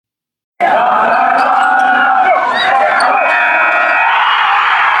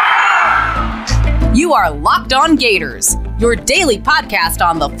are Locked On Gators, your daily podcast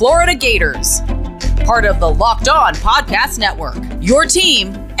on the Florida Gators. Part of the Locked On Podcast Network, your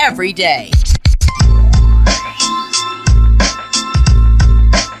team every day.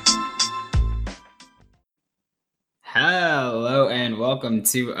 Hello and welcome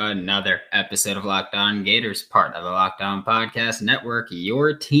to another episode of Locked On Gators, part of the Locked On Podcast Network,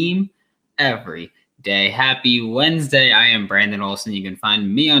 your team every day. Happy Wednesday. I am Brandon Olson. You can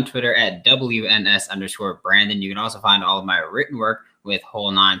find me on Twitter at WNS_Brandon. You can also find all of my written work with Whole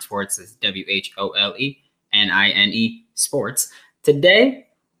Nine Sports. That's WHOLENINE Sports. Today,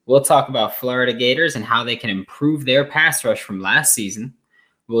 we'll talk about Florida Gators and how they can improve their pass rush from last season.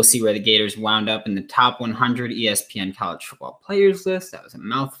 We'll see where the Gators wound up in the top 100 ESPN college football players list. That was a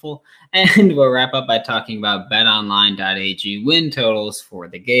mouthful. And we'll wrap up by talking about betonline.ag win totals for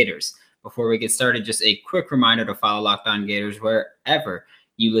the Gators. Before we get started, just a quick reminder to follow Locked On Gators wherever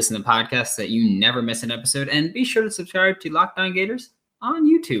you listen to podcasts so that you never miss an episode. And be sure to subscribe to Locked On Gators on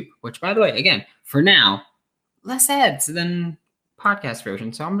YouTube, which, by the way, again, for now, less ads than podcast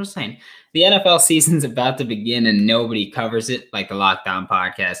version. So I'm just saying, the NFL season's about to begin and nobody covers it like the Locked On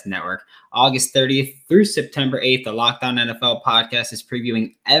Podcast Network. August 30th through September 8th, the Locked On NFL podcast is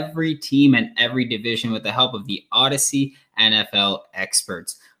previewing every team and every division with the help of the Odyssey NFL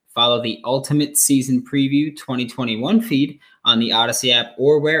experts. Follow the Ultimate Season Preview 2021 feed on the Odyssey app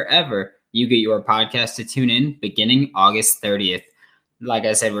or wherever you get your podcast to tune in beginning August 30th. Like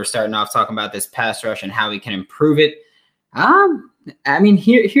I said, we're starting off talking about this pass rush and how we can improve it.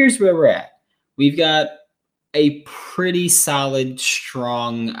 Here's where we're at. We've got a pretty solid,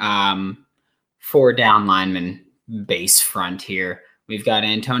 strong four down lineman base front here. We've got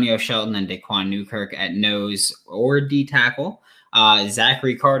Antonio Shelton and Daquan Newkirk at nose or D tackle.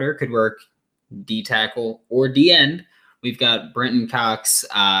 Zachary Carter could work D tackle or D end. We've got Brenton Cox,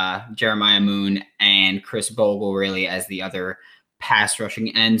 Jeremiah Moon, and Chris Bogle really as the other pass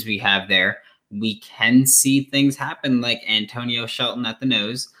rushing ends we have there. We can see things happen like Antonio Shelton at the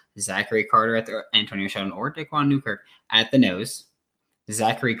nose, Zachary Carter at the Antonio Shelton or Daquan Newkirk at the nose,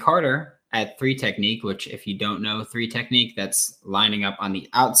 Zachary Carter at three technique, which if you don't know three technique, that's lining up on the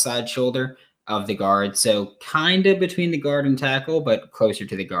outside shoulder of the guard. So kind of between the guard and tackle, but closer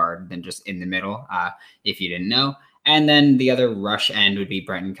to the guard than just in the middle, if you didn't know. And then the other rush end would be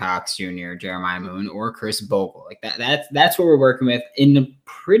Brenton Cox Jr., Jeremiah Moon, or Chris Bogle. Like that's what we're working with in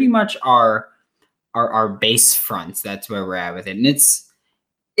pretty much our base fronts. That's where we're at with it. And it's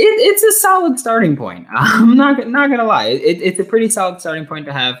a solid starting point. I'm not gonna lie. It's a pretty solid starting point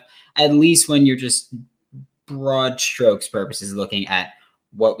to have, at least when you're just broad strokes purposes looking at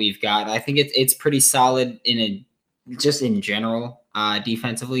what we've got. I think it's pretty solid in general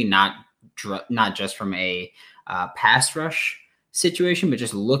defensively, not just from a pass rush situation, but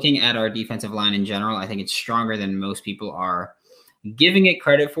just looking at our defensive line in general. I think it's stronger than most people are giving it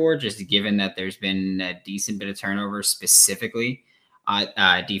credit for, just given that there's been a decent bit of turnover, specifically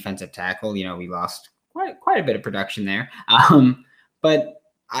defensive tackle. You know, we lost quite a bit of production there. But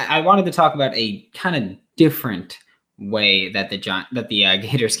I wanted to talk about a kind of different way that the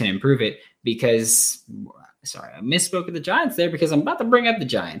Gators can improve it, because I misspoke with the Giants there because I'm about to bring up the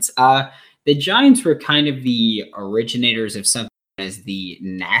Giants. The Giants were kind of the originators of something as the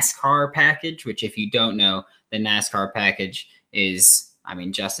NASCAR package, which if you don't know, the NASCAR package is,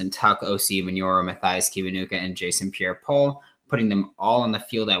 Justin Tuck, O.C. Manoro, Matthias Kiwanuka, and Jason Pierre-Paul, putting them all on the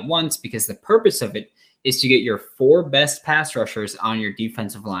field at once, because the purpose of it is to get your four best pass rushers on your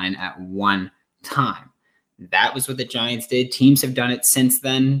defensive line at one time. That was what the Giants did. Teams have done it since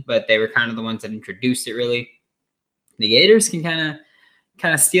then, but they were kind of the ones that introduced it, really. The Gators can kind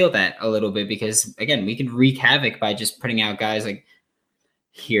of steal that a little bit, because, again, we can wreak havoc by just putting out guys like,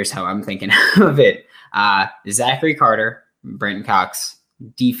 here's how I'm thinking of it. Zachary Carter, Brenton Cox,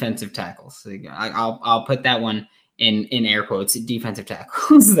 defensive tackles. I'll put that one in air quotes, defensive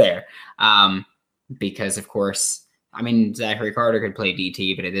tackles there. Because, of course, Zachary Carter could play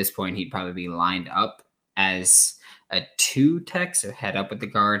DT, but at this point he'd probably be lined up as a two tech, so head up with the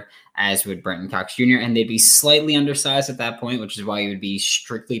guard, as would Brenton Cox Jr., and they'd be slightly undersized at that point, which is why you would be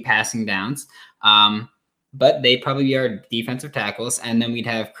strictly passing downs. But they'd probably be our defensive tackles, and then we'd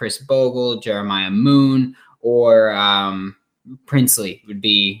have Chris Bogle, Jeremiah Moon, or Princely would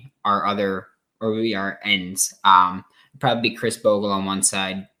be our ends. Probably be Chris Bogle on one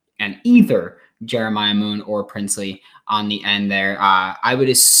side, and either Jeremiah Moon or Princely on the end there. I would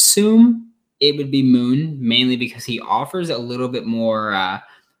assume it would be Moon, mainly because he offers a little bit more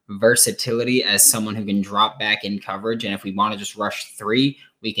versatility as someone who can drop back in coverage. And if we want to just rush three,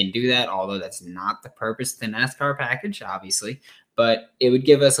 we can do that, although that's not the purpose of the NASCAR package, obviously. but it would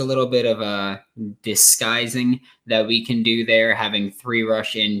give us a little bit of a disguising that we can do there, having 3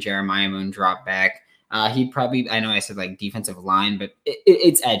 rush in, Jeremiah Moon drop back. He'd probably, I know I said like defensive line, but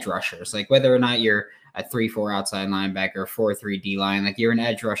it's edge rushers. Like whether or not you're a 3-4 outside linebacker, 4-3 D line, like you're an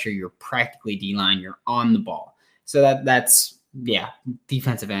edge rusher, you're practically D line, you're on the ball. So that's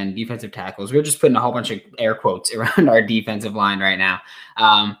defensive end, defensive tackles. We're just putting a whole bunch of air quotes around our defensive line right now.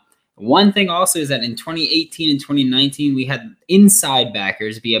 One thing also is that in 2018 and 2019, we had inside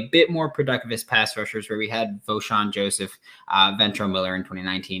backers be a bit more productive as pass rushers, where we had Vosean Joseph, Ventrell Miller in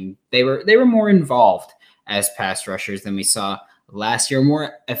 2019. They were more involved as pass rushers than we saw last year,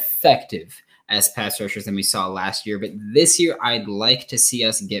 more effective as pass rushers than we saw last year. But this year, I'd like to see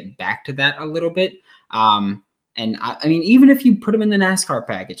us get back to that a little bit. And I mean, even if you put them in the NASCAR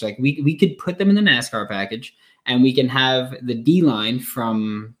package, like we could put them in the NASCAR package, and we can have the D line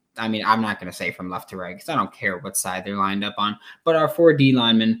from, I mean, I'm not going to say from left to right because I don't care what side they're lined up on, but our 4 D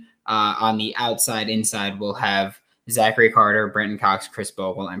linemen on the outside, inside will have Zachary Carter, Brenton Cox, Chris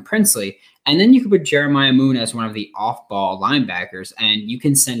Bogle, and Princely. And then you could put Jeremiah Moon as one of the off-ball linebackers, and you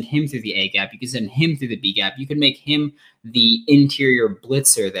can send him through the A gap. You can send him through the B gap. You can make him the interior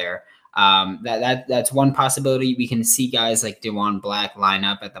blitzer there. That's one possibility. We can see guys like DeJuan Black line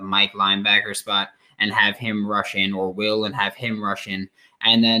up at the Mike linebacker spot and have him rush in, or Will and have him rush in.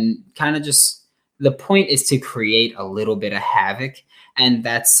 And then kind of just the point is to create a little bit of havoc. And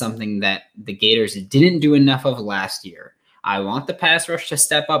that's something that the Gators didn't do enough of last year. I want the pass rush to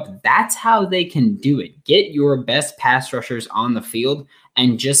step up. That's how they can do it. Get your best pass rushers on the field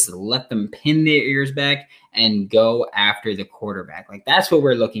and just let them pin their ears back and go after the quarterback. Like that's what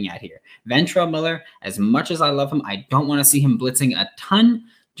we're looking at here. Ventrell Miller, as much as I love him, I don't want to see him blitzing a ton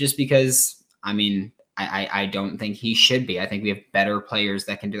just because, I mean, I don't think he should be. I think we have better players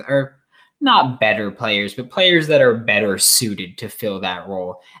that can do that. Or not better players, but players that are better suited to fill that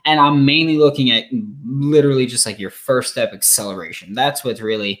role. And I'm mainly looking at literally just like your first step acceleration. That's what's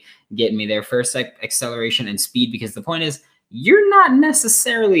really getting me there. First step acceleration and speed, because the point is you're not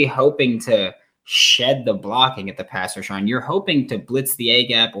necessarily hoping to shed the blocking at the pass rush line. You're hoping to blitz the A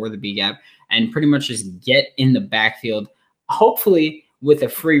gap or the B gap and pretty much just get in the backfield, hopefully with a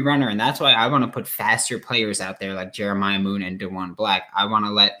free runner. And that's why I want to put faster players out there like Jeremiah Moon and DeJuan Black. I want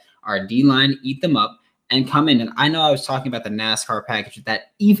to let our D-line eat them up and come in. And I know I was talking about the NASCAR package,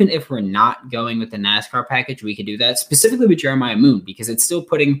 that even if we're not going with the NASCAR package, we could do that specifically with Jeremiah Moon, because it's still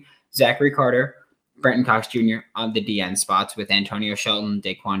putting Zachary Carter, Brenton Cox Jr. on the DN spots with Antonio Shelton,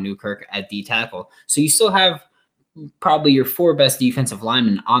 Daquan Newkirk at D tackle. So you still have probably your 4 best defensive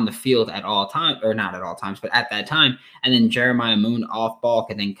linemen on the field at all times, or not at all times, but at that time. And then Jeremiah Moon off ball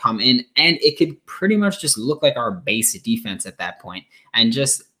could then come in, and it could pretty much just look like our base defense at that point. And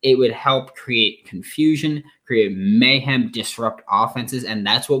just, it would help create confusion, create mayhem, disrupt offenses. And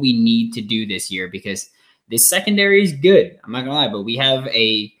that's what we need to do this year, because this secondary is good. I'm not gonna lie, but we have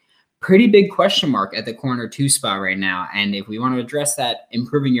a pretty big question mark at the corner 2 spot right now. And if we want to address that,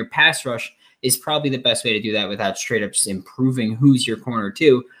 improving your pass rush is probably the best way to do that without straight up just improving who's your corner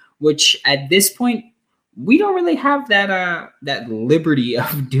 2, which at this point, we don't really have that liberty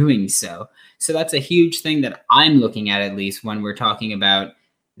of doing so. So that's a huge thing that I'm looking at least when we're talking about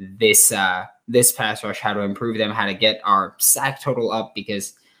this pass rush, how to improve them, how to get our sack total up,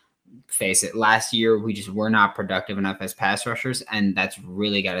 because face it, last year we just were not productive enough as pass rushers, and that's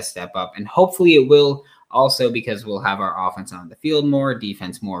really got to step up. And hopefully it will, also because we'll have our offense on the field more,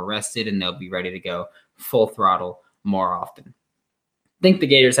 defense more rested, and they'll be ready to go full throttle more often. Think the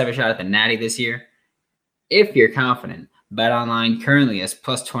Gators have a shot at the Natty this year? If you're confident, BetOnline currently has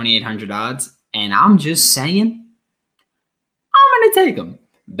plus 2,800 odds, and I'm just saying, I'm going to take them.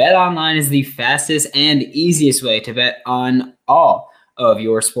 BetOnline is the fastest and easiest way to bet on all of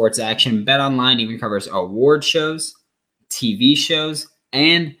your sports action. BetOnline even covers award shows, TV shows,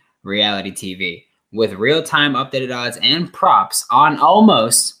 and reality TV with real-time updated odds and props on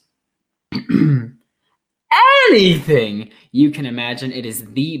almost anything you can imagine. It is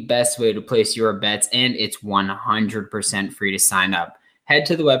the best way to place your bets, and it's 100% free to sign up. Head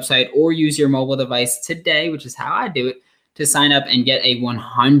to the website or use your mobile device today, which is how I do it, to sign up and get a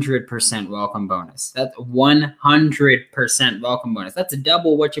 100% welcome bonus. That's 100% welcome bonus. That's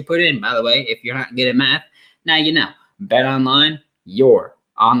double what you put in, by the way. If you're not good at math, now you know. BetOnline, your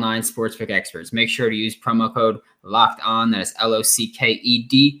online sportsbook experts. Make sure to use promo code LOCKEDON. That is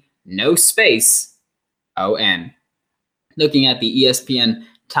LOCKED, no space, ON. Looking at the ESPN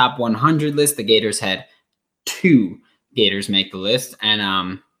Top 100 list, the Gators had 2 Gators make the list.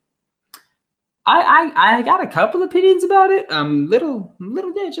 And I got a couple opinions about it.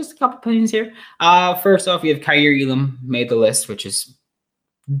 Yeah, just a couple opinions here. First off, we have Kaiir Elam made the list, which is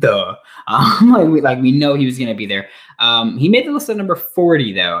duh. We know he was gonna be there. He made the list at number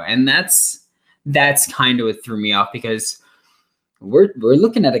 40 though, and that's kind of what threw me off because we're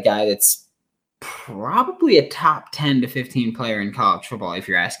looking at a guy that's probably a top 10 to 15 player in college football, if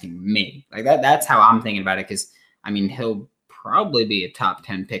you're asking me. Like that's how I'm thinking about it, because I mean he'll probably be a top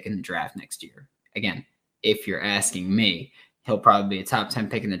 10 pick in the draft next year. Again, if you're asking me, he'll probably be a top 10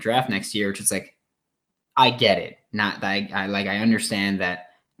 pick in the draft next year, which is like, I get it. Not that I understand that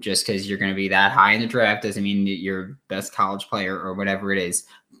just because you're going to be that high in the draft doesn't mean that you're best college player or whatever it is.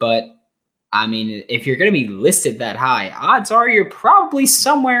 But I mean, if you're going to be listed that high, odds are you're probably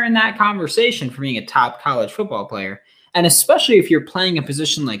somewhere in that conversation for being a top college football player. And especially if you're playing a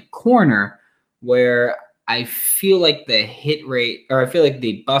position like corner, where I feel like the hit rate, or I feel like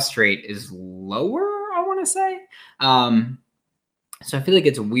the bust rate is lower, I want to say. So I feel like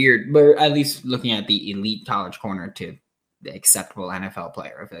it's weird, but at least looking at the elite college corner to the acceptable NFL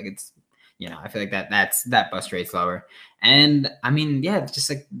player, I feel like it's, I feel like that bust rate's lower. And I mean, yeah, just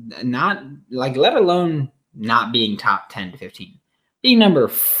like not like, let alone not being top 10 to 15, being number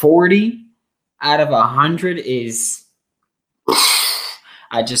 40 out of 100 is,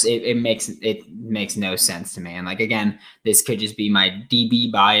 it makes no sense to me. And like, again, this could just be my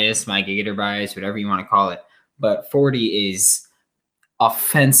DB bias, my Gator bias, whatever you want to call it. But 40 is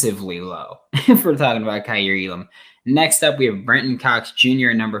offensively low if we're talking about Kaiir Elam. Next up, we have Brenton Cox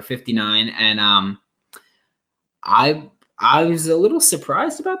Jr. at number 59. And I was a little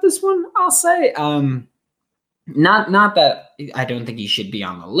surprised about this one, I'll say. Not that I don't think he should be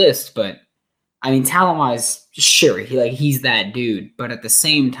on the list, but I mean, talent-wise, sure, he's that dude. But at the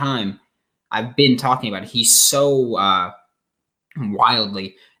same time, I've been talking about it, he's so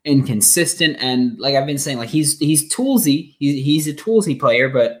wildly inconsistent, and like I've been saying, like he's toolsy. He's a toolsy player,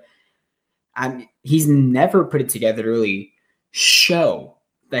 but he's never put it together to really show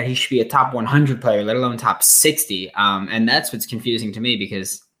that he should be a top 100 player, let alone top 60. And that's what's confusing to me,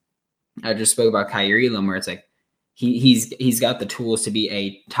 because I just spoke about Kaiir Elam, where it's like he's got the tools to be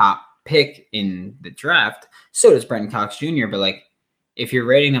a top pick in the draft. So does Brenton Cox Jr. But like, if you're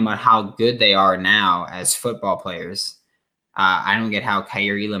rating them on how good they are now as football players, I don't get how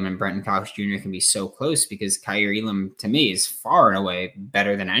Kaiir Elam and Brenton Cox Jr. can be so close, because Kaiir Elam to me is far and away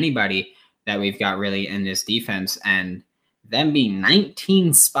better than anybody that we've got really in this defense. And them being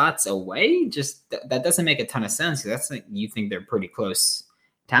 19 spots away, just that doesn't make a ton of sense. That's like, you think they're pretty close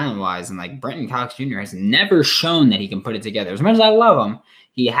talent-wise. And like, Brenton Cox Jr. has never shown that he can put it together. As much as I love him,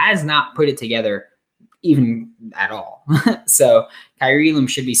 he has not put it together even at all. So Kaiir Elam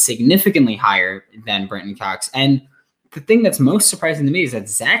should be significantly higher than Brenton Cox. And the thing that's most surprising to me is that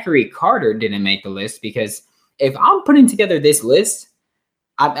Zachary Carter didn't make the list, because if I'm putting together this list,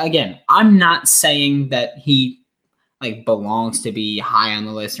 I'm not saying that he like belongs to be high on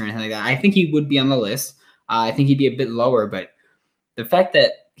the list or anything like that. I think he would be on the list. I think he'd be a bit lower, but the fact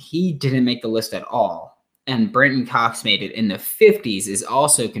that he didn't make the list at all and Brenton Cox made it in the 50s is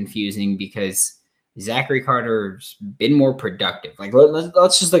also confusing, because Zachary Carter's been more productive. Like,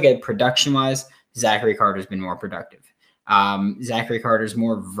 let's just look at production-wise. Zachary Carter's been more productive. Zachary Carter's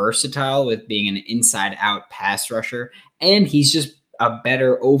more versatile with being an inside-out pass rusher, and he's just a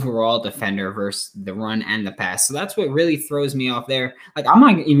better overall defender versus the run and the pass. So that's what really throws me off there. Like, I'm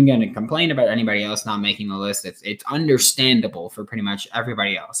not even going to complain about anybody else not making the list. It's understandable for pretty much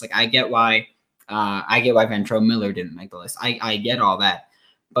everybody else. Like, I get why Ventrell Miller didn't make the list. I get all that.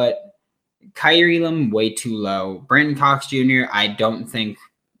 But Kaiir Elam, way too low. Brenton Cox Jr., I don't think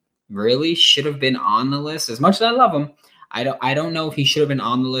really should have been on the list. As much as I love him, I don't know if he should have been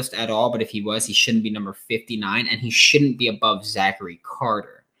on the list at all, but if he was, he shouldn't be number 59, and he shouldn't be above Zachary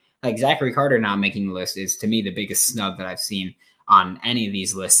Carter. Like, Zachary Carter not making the list is, to me, the biggest snub that I've seen on any of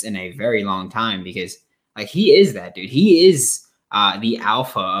these lists in a very long time, because like, he is that dude. He is the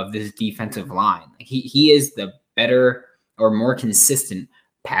alpha of this defensive line. Like, he is the better or more consistent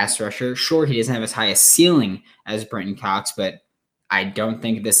pass rusher. Sure, he doesn't have as high a ceiling as Brenton Cox, but I don't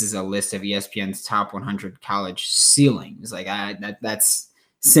think this is a list of ESPN's top 100 college ceilings. Like, that's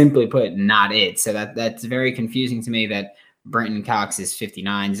simply put not it. So that's very confusing to me that Brenton Cox is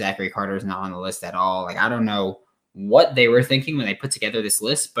 59, Zachary Carter is not on the list at all. Like, I don't know what they were thinking when they put together this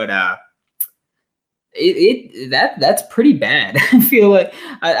list, but that's pretty bad. I feel like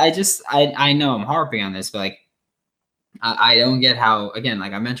I know I'm harping on this, but like, I don't get how, again,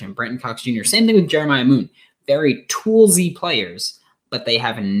 like I mentioned, Brenton Cox Jr., same thing with Jeremiah Moon, very toolsy players, but they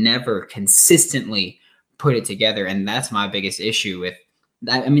have never consistently put it together. And that's my biggest issue with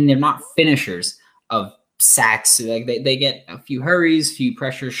I mean, they're not finishers of sacks. Like they get a few hurries, few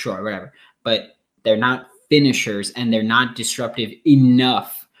pressures, sure, whatever. But they're not finishers, and they're not disruptive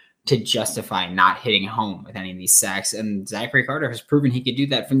enough to justify not hitting home with any of these sacks. And Zachary Carter has proven he could do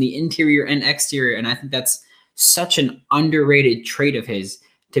that from the interior and exterior. And I think that's such an underrated trait of his,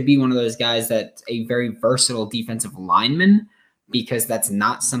 to be one of those guys that's a very versatile defensive lineman, because that's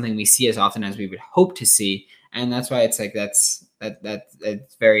not something we see as often as we would hope to see. And that's why it's like that's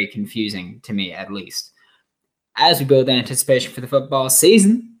very confusing to me, at least. As we build the anticipation for the football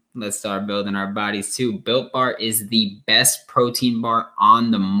season, let's start building our bodies too. Built Bar is the best protein bar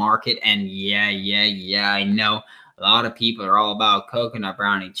on the market. And yeah, I know a lot of people are all about coconut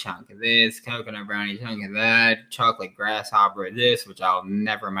brownie chunk of this, coconut brownie chunk of that, chocolate grasshopper this, which I'll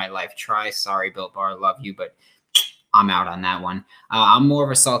never in my life try. Sorry, Built Bar, love you, but I'm out on that one. I'm more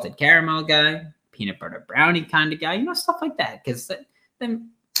of a salted caramel guy, peanut butter brownie kind of guy, stuff like that, because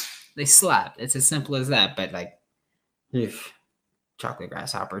then they slap. It's as simple as that. But like, chocolate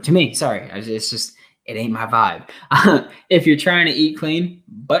grasshopper to me, sorry, it's just, it ain't my vibe. If you're trying to eat clean,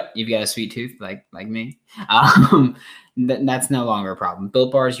 but you've got a sweet tooth like me, that's no longer a problem.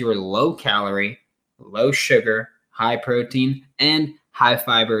 Built Bar is your low calorie, low sugar, high protein, and high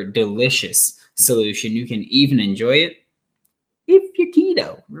fiber delicious solution. You can even enjoy it if you're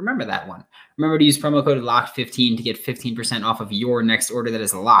keto. Remember that one. Remember to use promo code LOCKED15 to get 15% off of your next order. That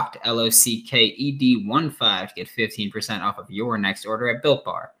is locked, LOCKED15 to get 15% off of your next order at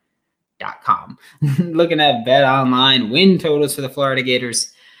BuiltBar.com. Looking at Bet Online win totals for the Florida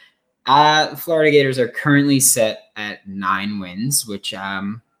Gators. Florida Gators are currently set at 9 wins, which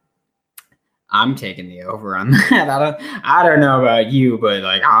I'm taking the over on that. I don't know about you, but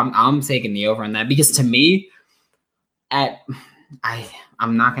like I'm taking the over on that, because to me,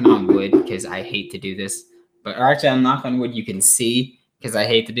 I'm knocking on wood because I hate to do this, or actually I'm knocking on wood you can see because I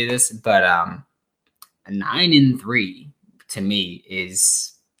hate to do this, but 9-3 to me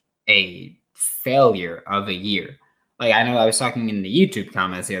is a failure of a year. Like, I know I was talking in the YouTube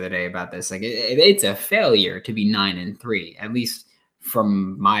comments the other day about this. Like, it's a failure to be 9-3, at least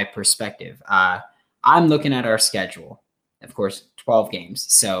from my perspective. I'm looking at our schedule, of course, 12 games.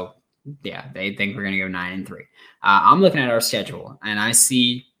 So yeah, they think we're going to go 9-3. I'm looking at our schedule, and I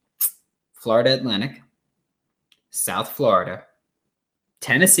see Florida Atlantic, South Florida,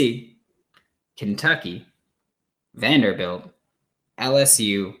 Tennessee, Kentucky, Vanderbilt,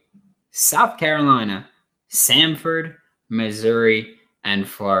 LSU, South Carolina, Samford, Missouri, and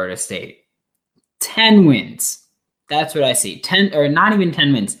Florida State. 10 wins. That's what I see. 10, or not even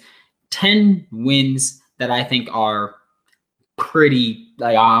 10 wins. 10 wins that I think are pretty,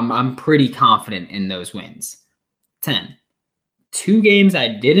 like, I'm pretty confident in those wins. 10. 2 games I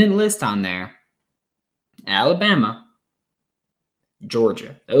didn't list on there: Alabama,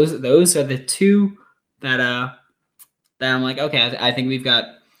 Georgia. Those are the 2 that I'm like, okay, I think we've got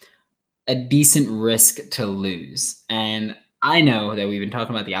a decent risk to lose. And I know that we've been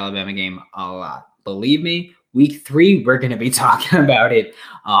talking about the Alabama game a lot. Believe me, week 3, we're going to be talking about it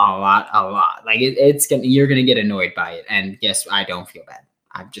a lot. Like, you're going to get annoyed by it. And yes, I don't feel bad.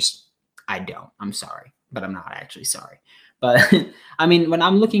 I don't. I'm sorry, but I'm not actually sorry. But I mean, when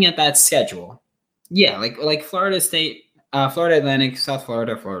I'm looking at that schedule, yeah, like Florida State, Florida Atlantic, South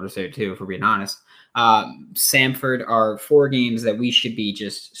Florida, Florida State too, if we're being honest. Samford are 4 games that we should be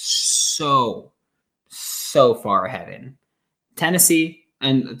just so far ahead in. Tennessee,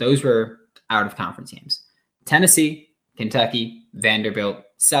 and those were out of conference games. Tennessee, Kentucky, Vanderbilt,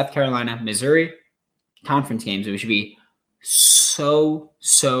 South Carolina, Missouri, conference games that we should be so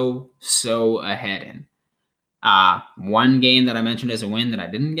ahead in. One game that I mentioned as a win that I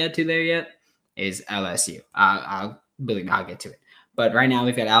didn't get to there yet is LSU. I'll get to it. But right now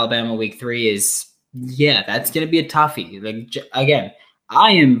we've got Alabama week 3 is, yeah, that's going to be a toughie. Like, again,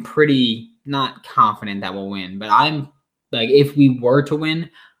 I am pretty not confident that we'll win, but I'm like, if we were to win,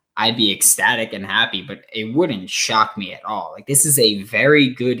 I'd be ecstatic and happy, but it wouldn't shock me at all. Like, this is a very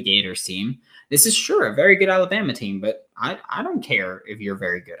good Gators team. This is sure a very good Alabama team, but I don't care if you're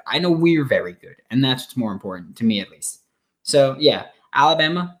very good. I know we're very good, and that's what's more important to me, at least. So yeah,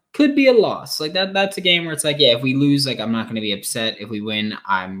 Alabama could be a loss. Like, that's a game where it's like, yeah, if we lose, like, I'm not going to be upset. If we win,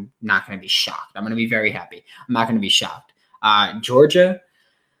 I'm not going to be shocked. I'm going to be very happy. I'm not going to be shocked. Georgia,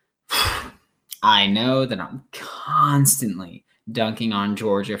 I know that I'm constantly dunking on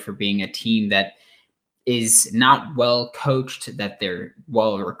Georgia for being a team that is not well coached, that they're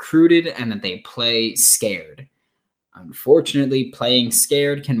well recruited, and that they play scared. Unfortunately, playing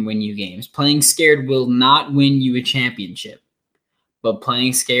scared can win you games. Playing scared will not win you a championship, but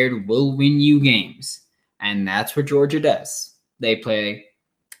playing scared will win you games. And that's what Georgia does. They play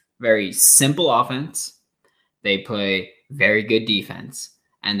very simple offense. They play very good defense,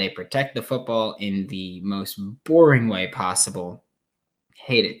 and they protect the football in the most boring way possible.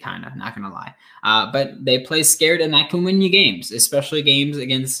 Hate it, kind of, not going to lie. But they play scared, and that can win you games, especially games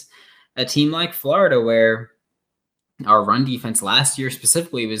against a team like Florida, where our run defense last year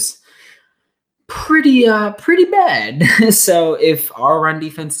specifically was pretty bad. So if our run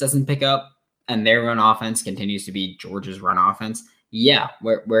defense doesn't pick up and their run offense continues to be Georgia's run offense, yeah,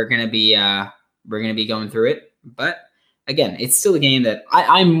 we're gonna be going through it. But again, it's still a game that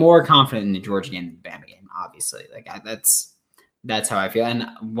I'm more confident in the Georgia game than the Bama game. Obviously, that's how I feel. And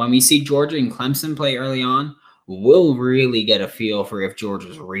when we see Georgia and Clemson play early on, we'll really get a feel for if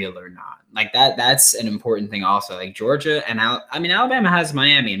Georgia's real or not. Like that's an important thing also. Like Georgia and Alabama has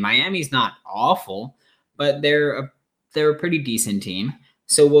Miami, and Miami's not awful, but they're a pretty decent team.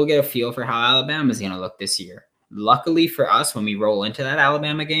 So we'll get a feel for how Alabama's going to look this year. Luckily for us, when we roll into that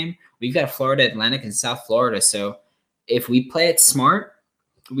Alabama game, we've got Florida Atlantic and South Florida. So if we play it smart,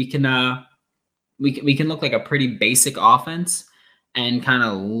 we can look like a pretty basic offense and kind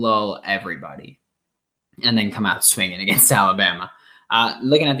of lull everybody, and then come out swinging against Alabama.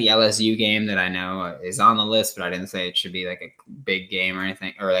 Looking at the LSU game that I know is on the list, but I didn't say it should be like a big game or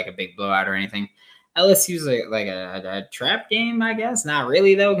anything, or like a big blowout or anything. LSU's like a trap game, I guess. Not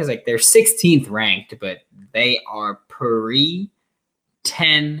really, though, because like they're 16th ranked, but they are pretenders.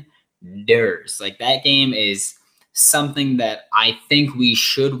 Like that game is something that I think we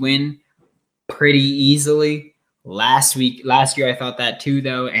should win pretty easily. Last year, I thought that too,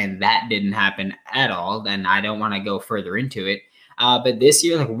 though, and that didn't happen at all. Then I don't want to go further into it. But this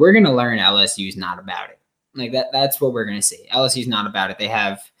year, like, we're going to learn LSU's not about it. Like that's what we're going to see. LSU's not about it. They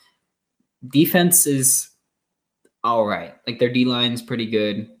have defense is all right. Like their D-line's pretty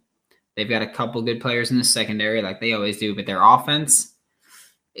good. They've got a couple good players in the secondary like they always do, but their offense,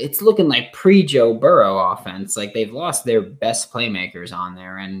 it's looking like pre-Joe Burrow offense. Like they've lost their best playmakers on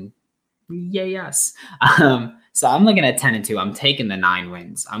there, and yes. So I'm looking at 10-2. I'm taking the 9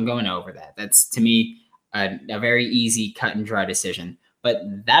 wins. I'm going over that. That's, to me, a very easy cut and dry decision. But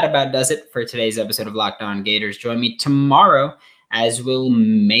that about does it for today's episode of Locked On Gators. Join me tomorrow as we'll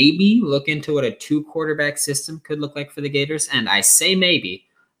maybe look into what a 2-quarterback system could look like for the Gators. And I say maybe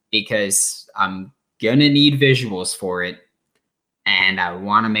because I'm going to need visuals for it. And I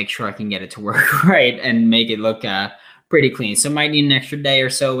want to make sure I can get it to work right and make it look pretty clean. So might need an extra day or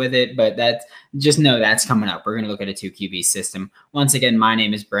so with it, but just know that's coming up. We're going to look at a 2 QB system. Once again, my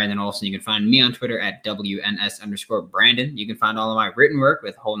name is Brandon Olson. You can find me on Twitter at WNS_Brandon. You can find all of my written work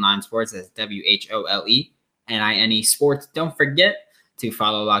with Whole 9 Sports. That's WHOLENINE Sports. Don't forget to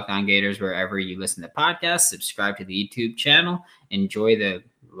follow Locked On Gators wherever you listen to podcasts. Subscribe to the YouTube channel. Enjoy the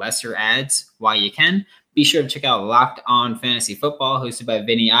lesser ads while you can. Be sure to check out Locked On Fantasy Football, hosted by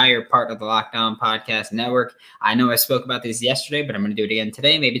Vinny Iyer, part of the Locked On Podcast Network. I know I spoke about this yesterday, but I'm going to do it again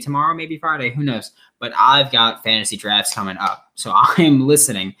today, maybe tomorrow, maybe Friday, who knows. But I've got fantasy drafts coming up. So I am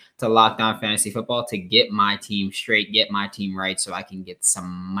listening to Locked On Fantasy Football to get my team straight, get my team right, so I can get some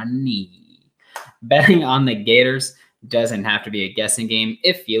money. Betting on the Gators doesn't have to be a guessing game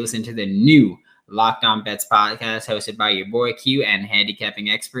if you listen to the new Locked On Bets podcast hosted by your boy Q and handicapping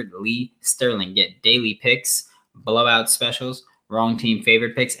expert Lee Sterling. Get daily picks, blowout specials, wrong team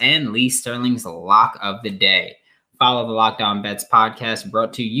favorite picks, and Lee Sterling's lock of the day. Follow the Locked On Bets podcast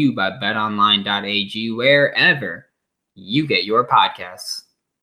brought to you by betonline.ag wherever you get your podcasts.